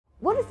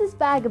what is this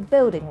bag of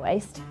building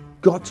waste?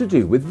 Got to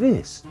do with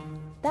this.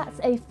 That's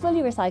a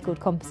fully recycled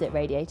composite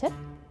radiator.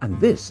 And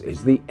this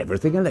is the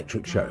Everything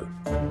Electric Show.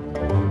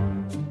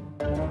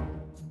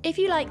 If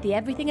you like the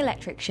Everything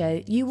Electric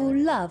Show, you will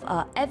love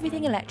our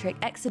Everything Electric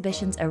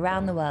exhibitions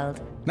around the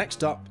world.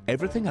 Next up,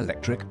 Everything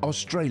Electric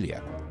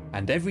Australia.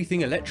 And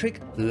Everything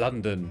Electric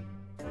London.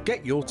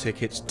 Get your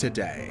tickets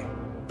today.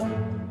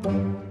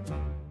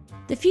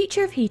 The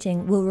future of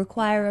heating will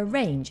require a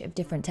range of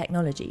different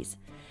technologies.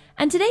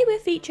 And today we're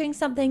featuring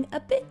something a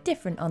bit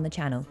different on the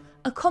channel,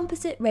 a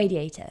composite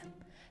radiator.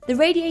 The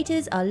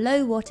radiators are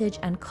low wattage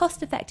and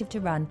cost effective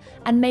to run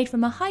and made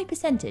from a high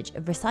percentage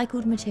of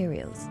recycled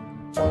materials.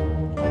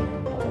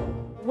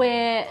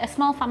 We're a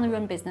small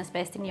family-run business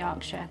based in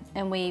Yorkshire,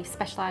 and we've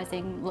specialised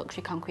in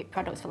luxury concrete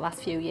products for the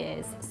last few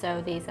years.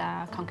 So these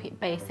are concrete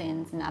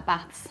basins and our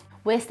baths.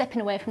 We're stepping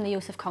away from the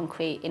use of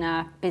concrete in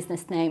our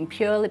business name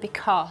purely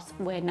because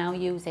we're now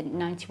using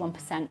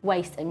 91%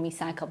 waste and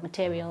recycled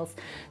materials.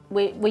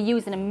 We're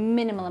using a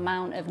minimal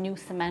amount of new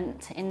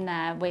cement in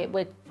there.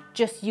 We're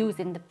just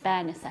using the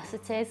bare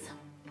necessities,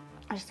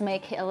 just to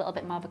make it a little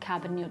bit more of a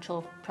carbon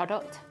neutral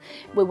product.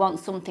 We want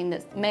something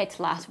that's made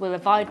to last. We're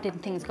avoiding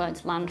things going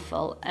to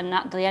landfill, and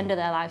at the end of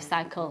their life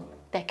cycle,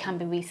 they can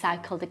be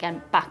recycled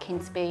again back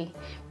into be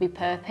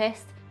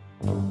repurposed.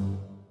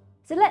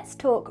 So let's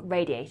talk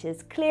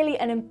radiators, clearly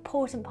an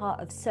important part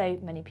of so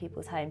many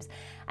people's homes.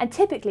 And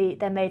typically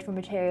they're made from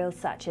materials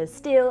such as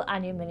steel,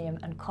 aluminium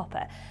and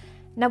copper.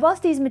 Now,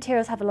 whilst these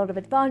materials have a lot of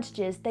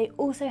advantages, they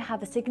also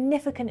have a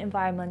significant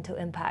environmental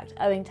impact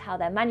owing to how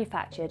they're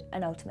manufactured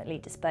and ultimately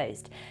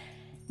disposed.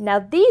 Now,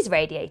 these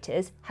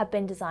radiators have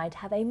been designed to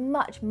have a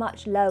much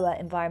lower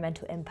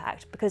environmental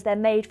impact because they're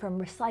made from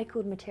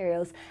recycled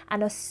materials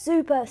and are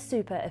super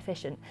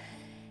efficient.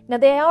 Now,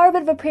 they are a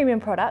bit of a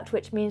premium product,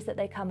 which means that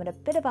they come at a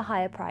bit of a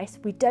higher price.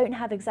 We don't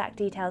have exact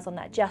details on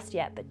that just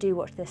yet, but do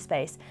watch this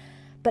space.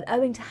 But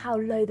owing to how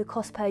low the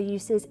cost per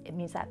use is, it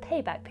means that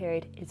payback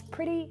period is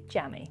pretty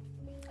jammy.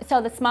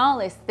 So the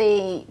smallest,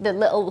 the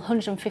little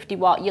 150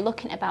 watt, you're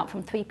looking at about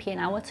from 3p an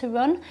hour to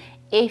run.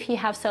 If you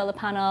have solar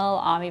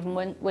panel or even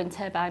wind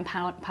turbine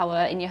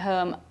power in your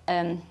home,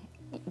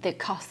 the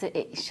cost,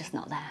 it's just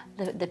not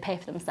there. They pay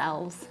for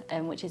themselves,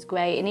 which is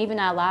great. And even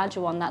our larger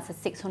one, that's a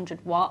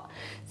 600 watt.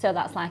 So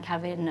that's like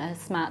having a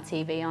smart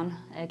TV on.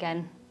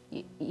 Again,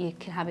 you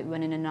can have it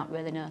running and not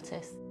really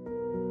notice.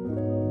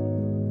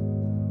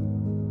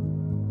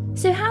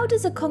 So how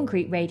does a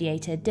concrete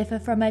radiator differ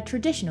from a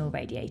traditional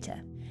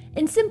radiator?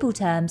 In simple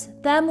terms,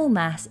 thermal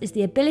mass is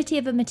the ability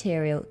of a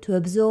material to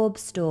absorb,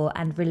 store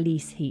and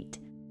release heat.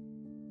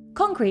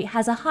 Concrete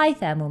has a high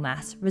thermal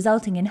mass,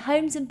 resulting in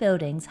homes and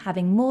buildings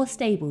having more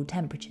stable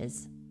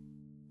temperatures.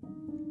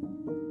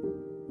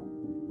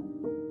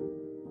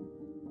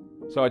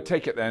 So I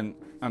take it then,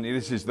 Andy,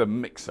 this is the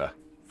mixer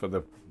for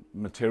the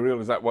material.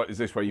 Is that what? Is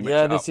this where you mix it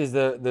Yeah, up? this is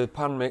the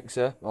pan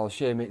mixer, or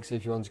shear mixer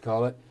if you want to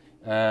call it.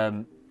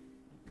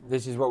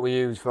 This is what we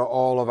use for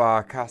all of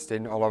our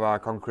casting, all of our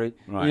concrete.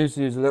 Right. We used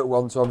to use a little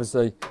one, so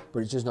obviously, but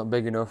it's just not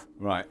big enough.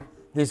 Right.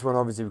 This one,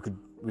 obviously,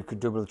 we could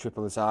double or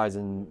triple the size,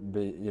 and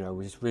be,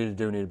 we just really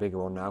do need a bigger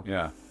one now.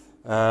 Yeah.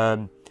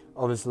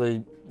 Obviously,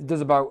 it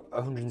does about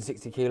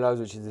 160 kilos,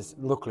 which is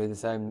luckily the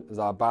same as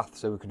our bath,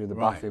 so we can do the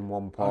bath in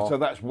one pour. Oh, so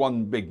that's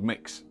one big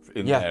mix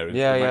in there.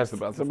 Yeah.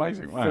 That's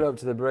amazing. Wow. Fill it up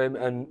to the brim,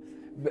 and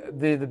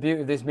the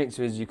beauty of this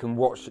mixer is you can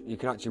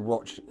actually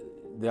watch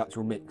the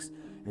actual mix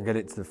and get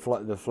it to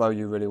the flow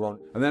you really want.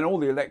 And then all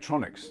the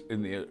electronics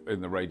in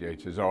the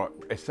radiators are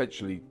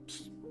essentially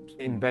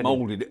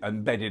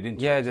embedded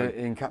into yeah, it. they're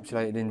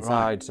encapsulated inside.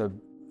 Right. So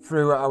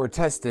through our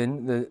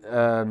testing,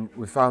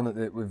 we found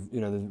that we've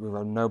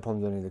had no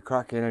problems with any of the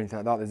cracking, anything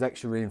like that. There's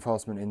extra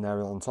reinforcement in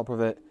there on top of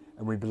it,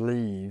 and we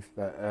believe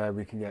that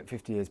we can get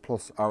 50 years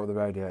plus out of the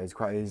radiators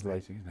quite easily.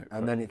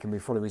 And then it can be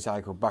fully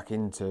recycled back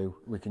into.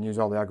 We can use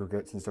all the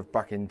aggregates and stuff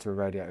back into a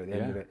radiator at the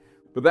end of it.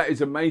 But that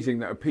is amazing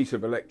that a piece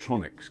of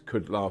electronics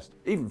could last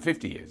even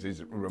 50 years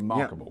is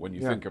remarkable when you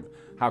think of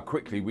how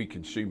quickly we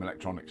consume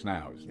electronics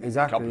now. It's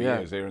exactly, a couple of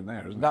years here and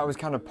there, isn't it? That was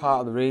kind of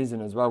part of the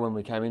reason as well when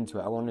we came into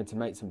it. I wanted to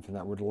make something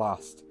that would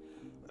last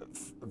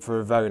for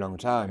a very long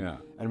time. Yeah.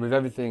 And with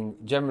everything,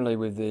 generally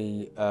with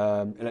the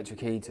electric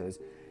heaters,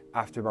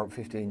 after about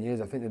 15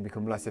 years, I think they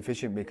become less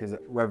efficient because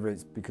whether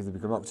it's because they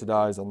become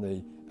oxidised on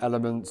the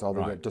elements or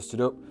they get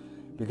dusted up,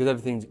 because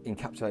everything's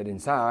encapsulated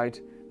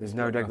inside. There's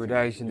no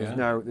degradation.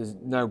 There's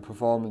no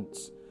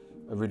performance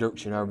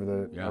reduction over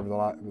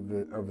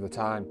the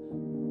time.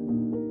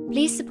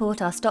 Please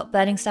support our Stop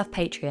Burning Stuff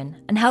Patreon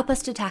and help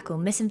us to tackle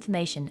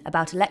misinformation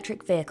about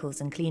electric vehicles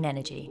and clean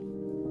energy.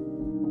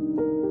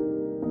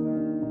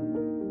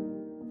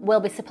 We'll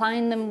be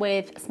supplying them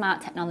with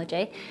smart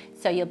technology,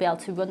 so you'll be able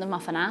to run them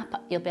off an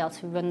app, you'll be able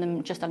to run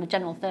them just on a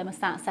general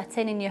thermostat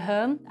setting in your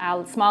home.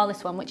 Our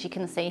smallest one, which you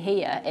can see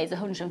here, is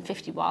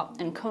 150 watt,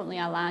 and currently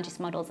our largest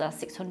models are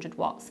 600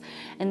 watts,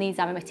 and these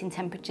are emitting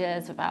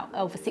temperatures of about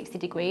over 60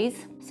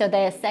 degrees. So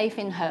they're safe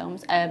in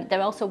homes.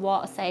 They're also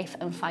water safe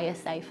and fire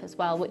safe as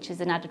well, which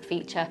is an added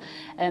feature.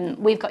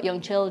 We've got young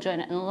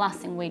children, and the last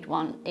thing we'd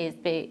want is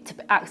to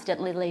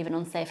accidentally leave an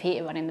unsafe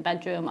heater on in the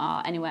bedroom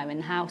or anywhere in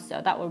the house,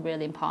 so that were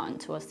really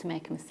important to us to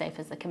make them as safe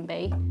as they can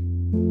be.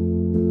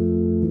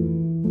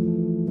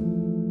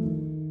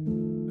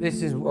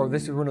 This is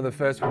one of the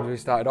first ones we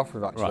started off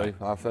with, actually. Right.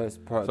 Our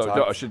first prototype.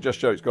 So I should just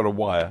show it's got a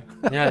wire.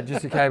 Yeah,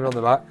 just a cable on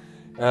the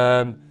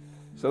back.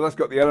 So that's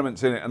got the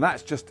elements in it, and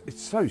that's just,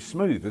 it's so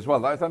smooth as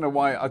well. I don't know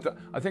why,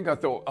 I think I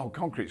thought, oh,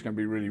 concrete's going to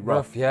be really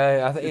rough.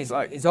 Yeah, I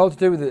think it's all to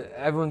do with it.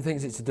 Everyone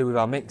thinks it's to do with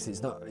our mix.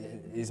 It's not.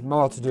 It's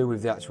more to do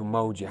with the actual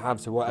mould you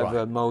have. So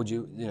whatever mould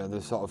you know, the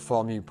sort of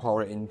form you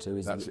pour it into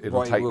is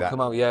what it will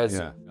come out. Yeah.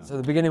 So at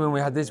the beginning when we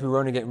had this, we were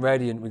only getting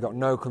radiant. We got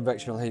no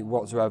convectional heat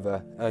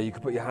whatsoever. You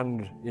could put your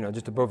hand, you know,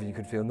 just above you, you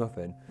could feel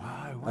nothing.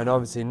 Wow. And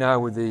obviously now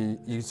with you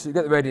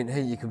get the radiant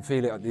heat, you can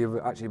feel it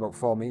at actually about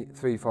 4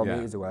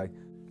 meters away.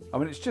 I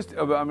mean, it's just,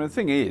 I mean, the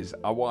thing is,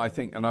 what I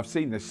think, and I've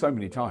seen this so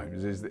many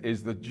times,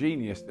 is the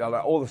genius,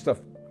 all the stuff,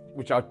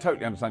 which I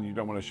totally understand you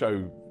don't want to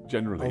show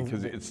generally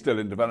because it's still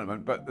in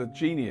development, but the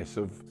genius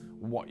of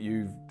what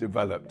you've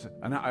developed,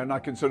 and I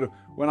can sort of,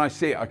 when I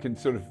see it, I can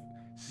sort of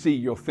see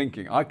your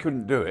thinking. I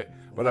couldn't do it,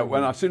 but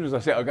as soon as I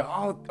see it, I go,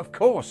 oh, of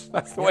course,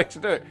 that's the way to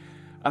do it.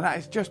 And that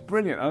is just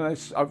brilliant.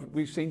 And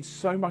we've seen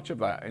so much of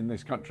that in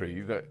this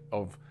country,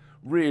 of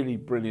really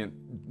brilliant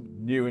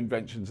new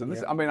inventions. And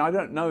this, I mean, I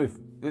don't know if,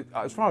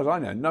 as far as I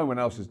know, no one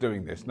else is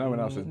doing this. No one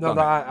else has done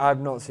it. I've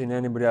not seen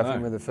anybody. I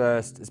think we're the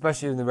first,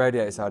 especially in the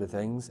radiator side of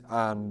things,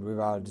 and with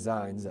our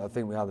designs, I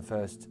think we are the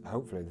first,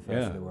 hopefully the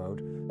first in the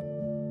world.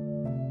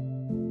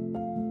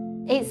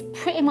 It's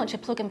pretty much a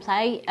plug and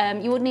play.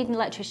 You would need an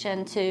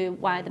electrician to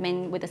wire them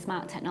in with the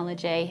smart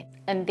technology,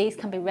 and these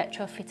can be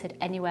retrofitted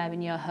anywhere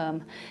in your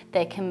home.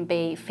 They can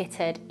be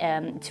fitted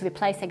to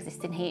replace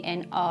existing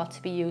heating or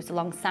to be used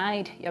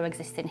alongside your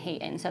existing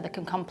heating, so they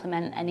can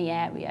complement any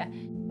area.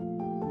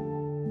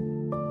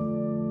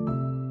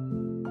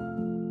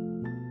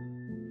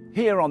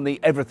 Here on the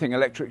Everything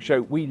Electric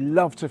Show, we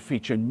love to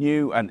feature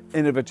new and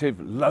innovative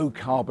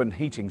low-carbon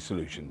heating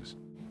solutions.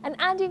 And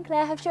Andy and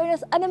Claire have shown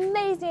us an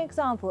amazing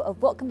example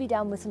of what can be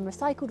done with some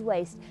recycled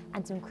waste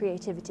and some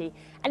creativity.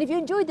 And if you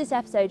enjoyed this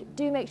episode,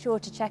 do make sure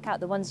to check out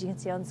the ones you can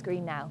see on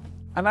screen now.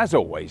 And as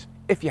always,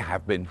 if you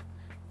have been,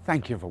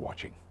 thank you for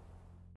watching.